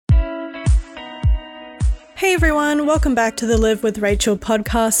Hey everyone, welcome back to the Live with Rachel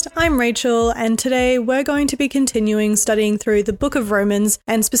podcast. I'm Rachel, and today we're going to be continuing studying through the book of Romans,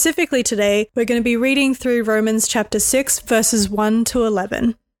 and specifically today, we're going to be reading through Romans chapter 6, verses 1 to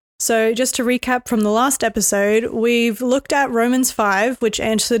 11. So just to recap from the last episode, we've looked at Romans 5, which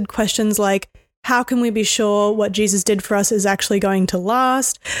answered questions like, how can we be sure what Jesus did for us is actually going to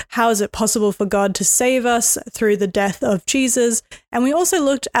last? How is it possible for God to save us through the death of Jesus? And we also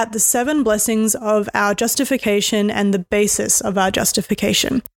looked at the 7 blessings of our justification and the basis of our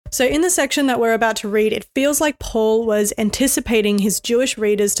justification. So in the section that we're about to read, it feels like Paul was anticipating his Jewish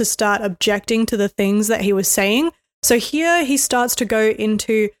readers to start objecting to the things that he was saying. So here he starts to go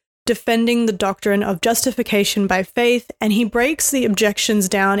into defending the doctrine of justification by faith, and he breaks the objections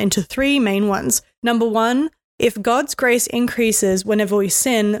down into 3 main ones. Number 1, if God's grace increases whenever we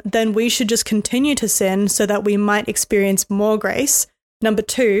sin, then we should just continue to sin so that we might experience more grace. Number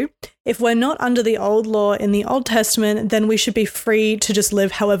 2, if we're not under the old law in the Old Testament, then we should be free to just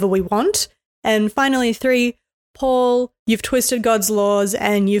live however we want. And finally 3, Paul, you've twisted God's laws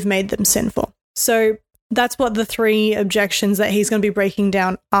and you've made them sinful. So that's what the 3 objections that he's going to be breaking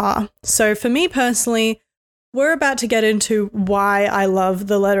down are. So for me personally, we're about to get into why I love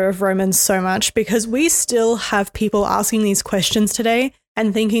the letter of Romans so much, because we still have people asking these questions today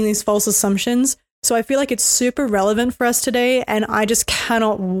and thinking these false assumptions. So I feel like it's super relevant for us today, and I just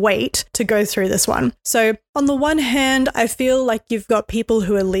cannot wait to go through this one. So on the one hand, I feel like you've got people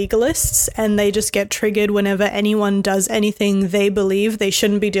who are legalists and they just get triggered whenever anyone does anything they believe they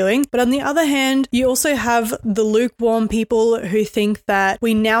shouldn't be doing. But on the other hand, you also have the lukewarm people who think that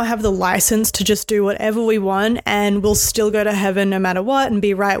we now have the license to just do whatever we want and we'll still go to heaven no matter what and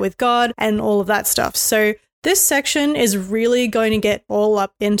be right with God and all of that stuff. So this section is really going to get all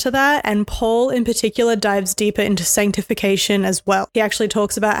up into that, and Paul in particular dives deeper into sanctification as well. He actually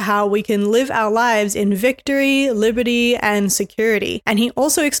talks about how we can live our lives in victory, liberty, and security. And he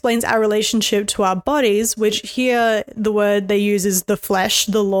also explains our relationship to our bodies, which here the word they use is the flesh,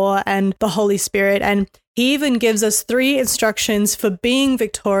 the law, and the Holy Spirit. And he even gives us 3 instructions for being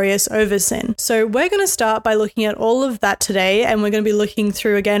victorious over sin. So we're going to start by looking at all of that today, and we're going to be looking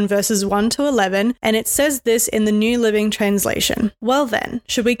through again verses 1 to 11, and it says this in the New Living Translation. Well then,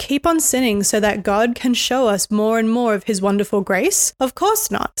 should we keep on sinning so that God can show us more and more of his wonderful grace? Of course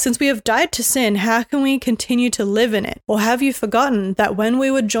not. Since we have died to sin, how can we continue to live in it? Or have you forgotten that when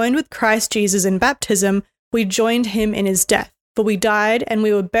we were joined with Christ Jesus in baptism, we joined him in his death? For we died and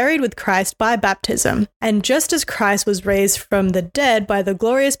we were buried with Christ by baptism. And just as Christ was raised from the dead by the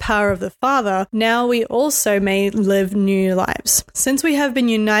glorious power of the Father, now we also may live new lives. Since we have been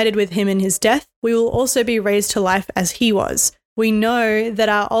united with him in his death, we will also be raised to life as he was. We know that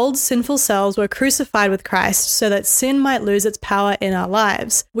our old sinful selves were crucified with Christ so that sin might lose its power in our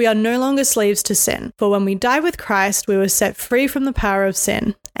lives. We are no longer slaves to sin, for when we died with Christ, we were set free from the power of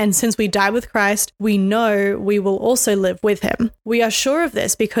sin. And since we died with Christ, we know we will also live with him. We are sure of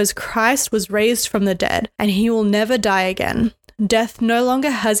this because Christ was raised from the dead, and he will never die again. Death no longer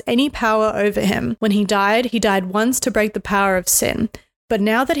has any power over him. When he died once to break the power of sin. But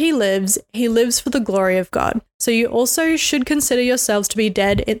now that he lives for the glory of God. So you also should consider yourselves to be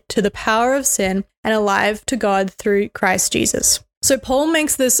dead to the power of sin and alive to God through Christ Jesus. So Paul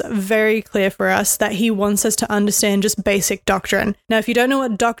makes this very clear for us that he wants us to understand just basic doctrine. Now, if you don't know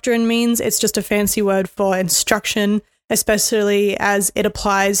what doctrine means, it's just a fancy word for instruction, especially as it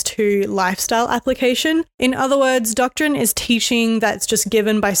applies to lifestyle application. In other words, doctrine is teaching that's just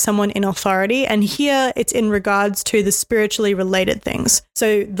given by someone in authority, and here it's in regards to the spiritually related things.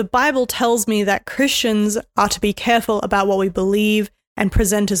 So the Bible tells me that Christians are to be careful about what we believe and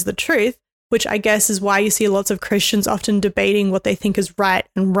present as the truth, which I guess is why you see lots of Christians often debating what they think is right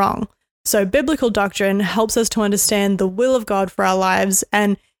and wrong. So biblical doctrine helps us to understand the will of God for our lives,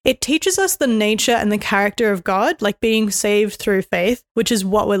 and it teaches us the nature and the character of God, like being saved through faith, which is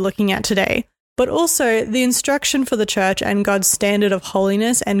what we're looking at today. But also the instruction for the church and God's standard of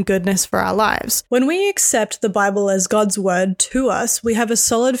holiness and goodness for our lives. When we accept the Bible as God's word to us, we have a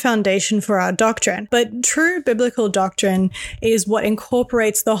solid foundation for our doctrine. But true biblical doctrine is what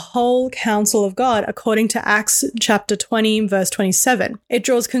incorporates the whole counsel of God according to Acts chapter 20, verse 27. It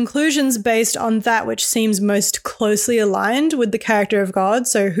draws conclusions based on that which seems most closely aligned with the character of God.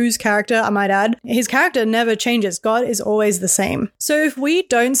 So whose character, I might add, his character never changes. God is always the same. So if we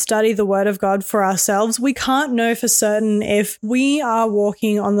don't study the word of God God for ourselves, we can't know for certain if we are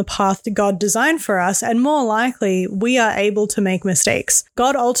walking on the path that God designed for us, and more likely, we are able to make mistakes.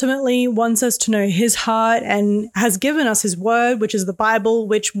 God ultimately wants us to know his heart and has given us his word, which is the Bible,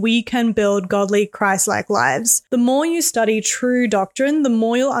 which we can build godly, Christ-like lives. The more you study true doctrine, the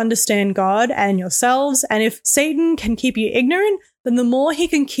more you'll understand God and yourselves, and if Satan can keep you ignorant, then the more he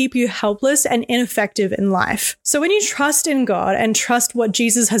can keep you helpless and ineffective in life. So when you trust in God and trust what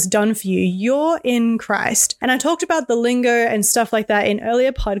Jesus has done for you, you're in Christ. And I talked about the lingo and stuff like that in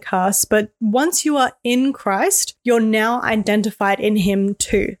earlier podcasts, but once you are in Christ, you're now identified in him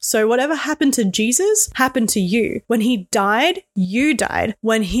too. So whatever happened to Jesus happened to you. When he died, you died.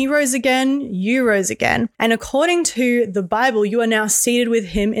 When he rose again, you rose again. And according to the Bible, you are now seated with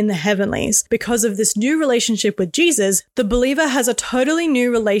him in the heavenlies. Because of this new relationship with Jesus, the believer has a totally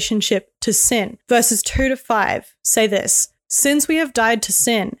new relationship to sin. Verses 2-5 say this: "Since we have died to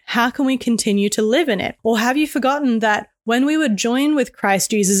sin, how can we continue to live in it? Or have you forgotten that when we were joined with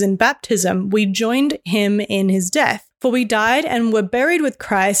Christ Jesus in baptism, we joined him in his death? For we died and were buried with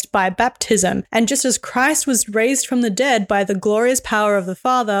Christ by baptism. And just as Christ was raised from the dead by the glorious power of the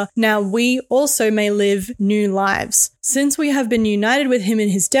Father, now we also may live new lives. Since we have been united with him in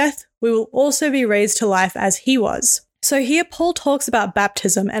his death, we will also be raised to life as he was." So here Paul talks about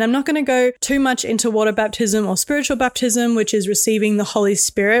baptism, and I'm not going to go too much into water baptism or spiritual baptism, which is receiving the Holy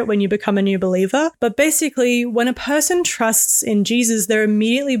Spirit when you become a new believer. But basically, when a person trusts in Jesus, they're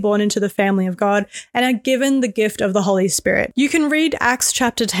immediately born into the family of God and are given the gift of the Holy Spirit. You can read Acts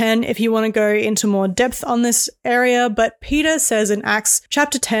chapter 10 if you want to go into more depth on this area, but Peter says in Acts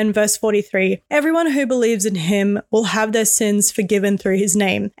chapter 10, verse 43, "Everyone who believes in him will have their sins forgiven through his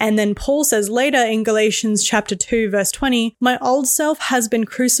name." And then Paul says later in Galatians chapter 2, verse 20, "My old self has been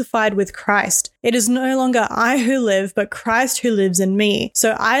crucified with Christ. It is no longer I who live, but Christ who lives in me.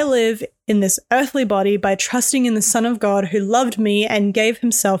 So I live in this earthly body by trusting in the Son of God who loved me and gave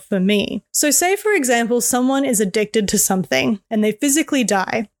himself for me." So say, for example, someone is addicted to something and they physically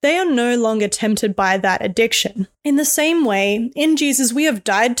die. They are no longer tempted by that addiction. In the same way, in Jesus, we have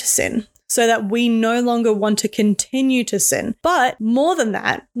died to sin, so that we no longer want to continue to sin. But more than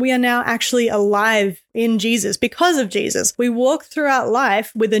that, we are now actually alive in Jesus because of Jesus. We walk throughout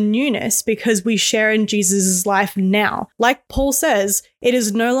life with a newness because we share in Jesus' life now. Like Paul says, "It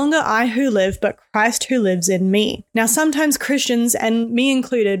is no longer I who live, but Christ who lives in me." Now, sometimes Christians, and me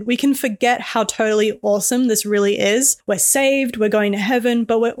included, we can forget how totally awesome this really is. We're saved, we're going to heaven,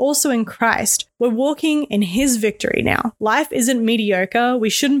 but we're also in Christ. We're walking in his victory now. Life isn't mediocre. We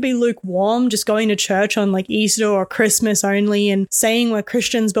shouldn't be lukewarm, just going to church on like Easter or Christmas only and saying we're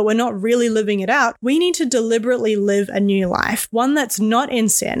Christians, but we're not really living it out. We need to deliberately live a new life, one that's not in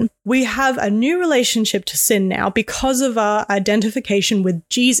sin. We have a new relationship to sin now because of our identification with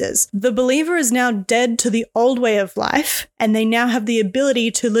Jesus. The believer is now dead to the old way of life, and they now have the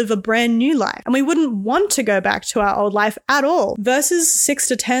ability to live a brand new life. And we wouldn't want to go back to our old life at all. Verses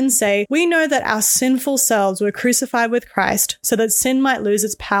 6-10 say, "We know that our sinful selves were crucified with Christ so that sin might lose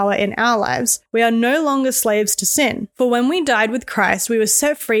its power in our lives. We are no longer slaves to sin. For when we died with Christ, we were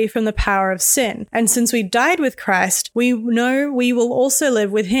set free from the power of sin. And since we died with Christ, we know we will also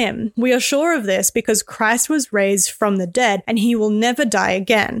live with him. We are sure of this because Christ was raised from the dead and he will never die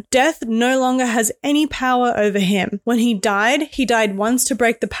again. Death no longer has any power over him. When he died once to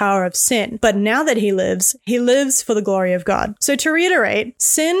break the power of sin. But now that he lives for the glory of God." So to reiterate,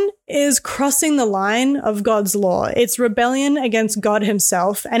 sin is crossing the line of God's law. It's rebellion against God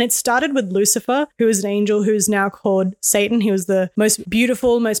himself. And it started with Lucifer, who is an angel who is now called Satan. He was the most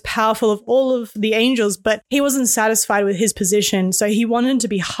beautiful, most powerful of all of the angels, but he wasn't satisfied with his position. So he wanted to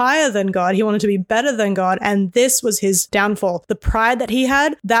be higher than God. He wanted to be better than God. And this was his downfall. The pride that he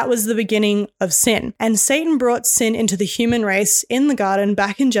had, that was the beginning of sin. And Satan brought sin into the human race in the garden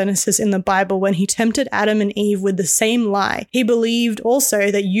back in Genesis in the Bible when he tempted Adam and Eve with the same lie. He believed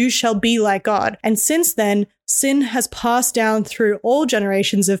also that you shall be like God. And since then, sin has passed down through all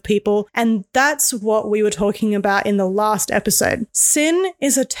generations of people, and that's what we were talking about in the last episode. Sin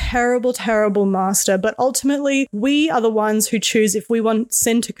is a terrible, terrible master, but ultimately, we are the ones who choose if we want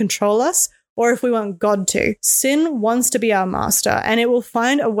sin to control us or if we want God to. Sin wants to be our master, and it will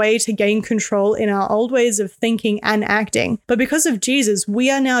find a way to gain control in our old ways of thinking and acting. But because of Jesus,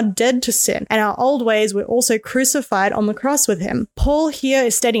 we are now dead to sin, and our old ways were also crucified on the cross with him. Paul here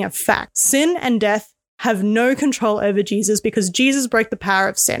is stating a fact. Sin and death have no control over Jesus because Jesus broke the power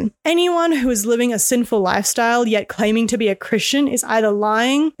of sin. Anyone who is living a sinful lifestyle yet claiming to be a Christian is either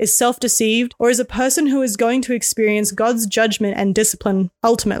lying, is self-deceived, or is a person who is going to experience God's judgment and discipline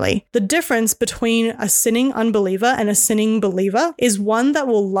ultimately. The difference between a sinning unbeliever and a sinning believer is one that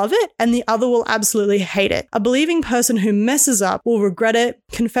will love it and the other will absolutely hate it. A believing person who messes up will regret it,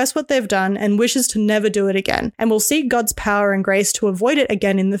 confess what they've done, and wishes to never do it again, and will seek God's power and grace to avoid it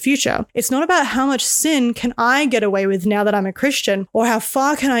again in the future. It's not about how much sin can I get away with now that I'm a Christian, or how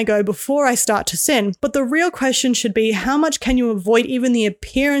far can I go before I start to sin, but the real question should be how much can you avoid even the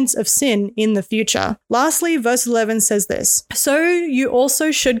appearance of sin in the future? Lastly, verse 11 says this, "So you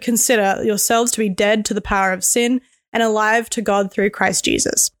also should consider yourselves to be dead to the power of sin and alive to God through Christ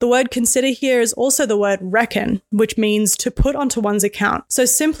Jesus." The word consider here is also the word reckon, which means to put onto one's account. So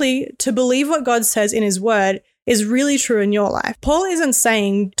simply to believe what God says in his word is really true in your life. Paul isn't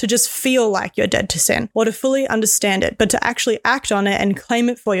saying to just feel like you're dead to sin or to fully understand it, but to actually act on it and claim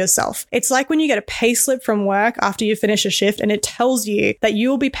it for yourself. It's like when you get a pay slip from work after you finish a shift and it tells you that you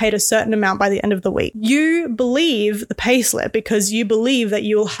will be paid a certain amount by the end of the week. You believe the pay slip because you believe that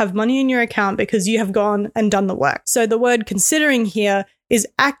you will have money in your account because you have gone and done the work. So the word considering here is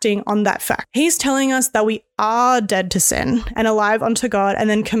acting on that fact. He's telling us that we are dead to sin and alive unto God, and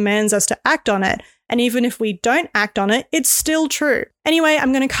then commands us to act on it. And even if we don't act on it, it's still true. Anyway,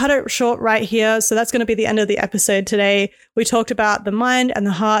 I'm going to cut it short right here. So that's going to be the end of the episode today. We talked about the mind and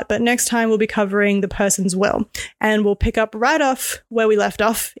the heart, but next time we'll be covering the person's will. And we'll pick up right off where we left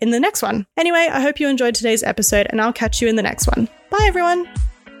off in the next one. Anyway, I hope you enjoyed today's episode, and I'll catch you in the next one. Bye, everyone.